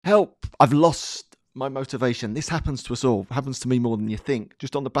Help! I've lost my motivation. This happens to us all. It happens to me more than you think.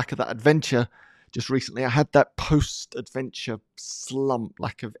 Just on the back of that adventure, just recently, I had that post-adventure slump,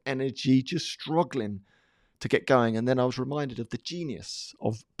 lack of energy, just struggling to get going. And then I was reminded of the genius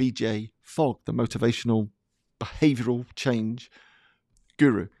of BJ Fogg, the motivational behavioral change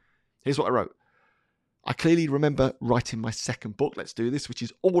guru. Here's what I wrote. I clearly remember writing my second book, Let's Do This, which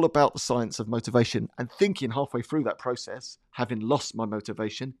is all about the science of motivation, and thinking halfway through that process, having lost my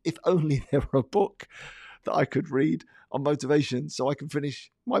motivation, if only there were a book that I could read on motivation so I can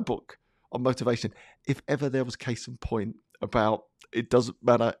finish my book on motivation. If ever there was case in point about it doesn't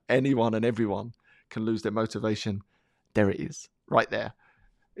matter, anyone and everyone can lose their motivation, there it is, right there.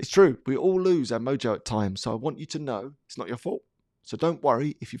 It's true, we all lose our mojo at times, so I want you to know it's not your fault. So don't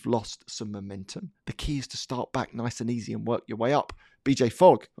worry if you've lost some momentum. The key is to start back nice and easy and work your way up. BJ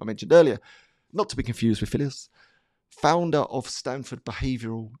Fogg, I mentioned earlier, not to be confused with Phileas, founder of Stanford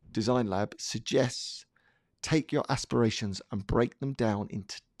Behavioral Design Lab, suggests take your aspirations and break them down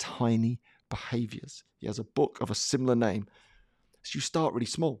into tiny behaviours. He has a book of a similar name. So you start really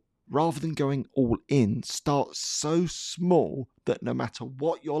small. Rather than going all in, start so small that no matter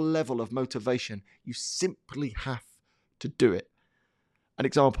what your level of motivation, you simply have to do it. An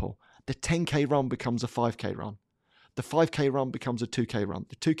example, the 10k run becomes a 5k run. The 5k run becomes a 2k run.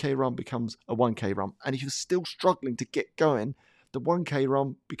 The 2k run becomes a 1k run. And if you're still struggling to get going, the 1k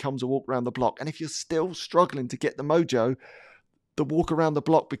run becomes a walk around the block. And if you're still struggling to get the mojo, the walk around the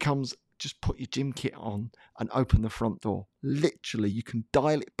block becomes just put your gym kit on and open the front door. Literally, you can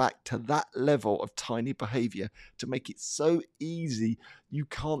dial it back to that level of tiny behavior to make it so easy you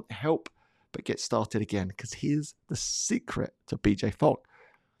can't help but get started again. Because here's the secret to BJ Fogg.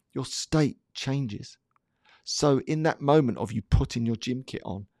 Your state changes. So in that moment of you putting your gym kit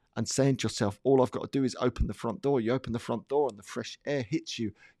on and saying to yourself, all I've got to do is open the front door. You open the front door and the fresh air hits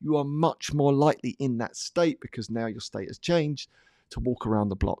you. You are much more likely in that state because now your state has changed to walk around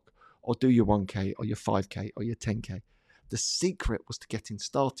the block or do your 1K or your 5K or your 10K. The secret was to getting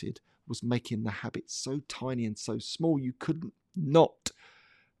started was making the habit so tiny and so small you couldn't not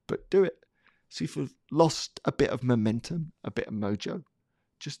but do it. So if you've lost a bit of momentum, a bit of mojo,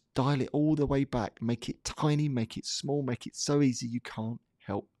 just dial it all the way back. Make it tiny, make it small, make it so easy you can't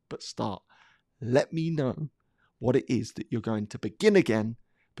help but start. Let me know what it is that you're going to begin again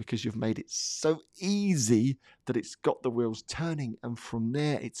because you've made it so easy that it's got the wheels turning. And from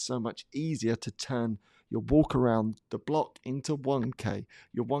there, it's so much easier to turn your walk around the block into 1K,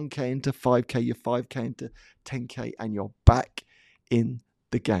 your 1K into 5K, your 5K into 10K, and you're back in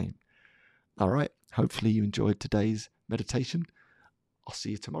the game. All right. Hopefully you enjoyed today's meditation. I'll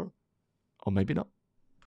see you tomorrow. Or maybe not.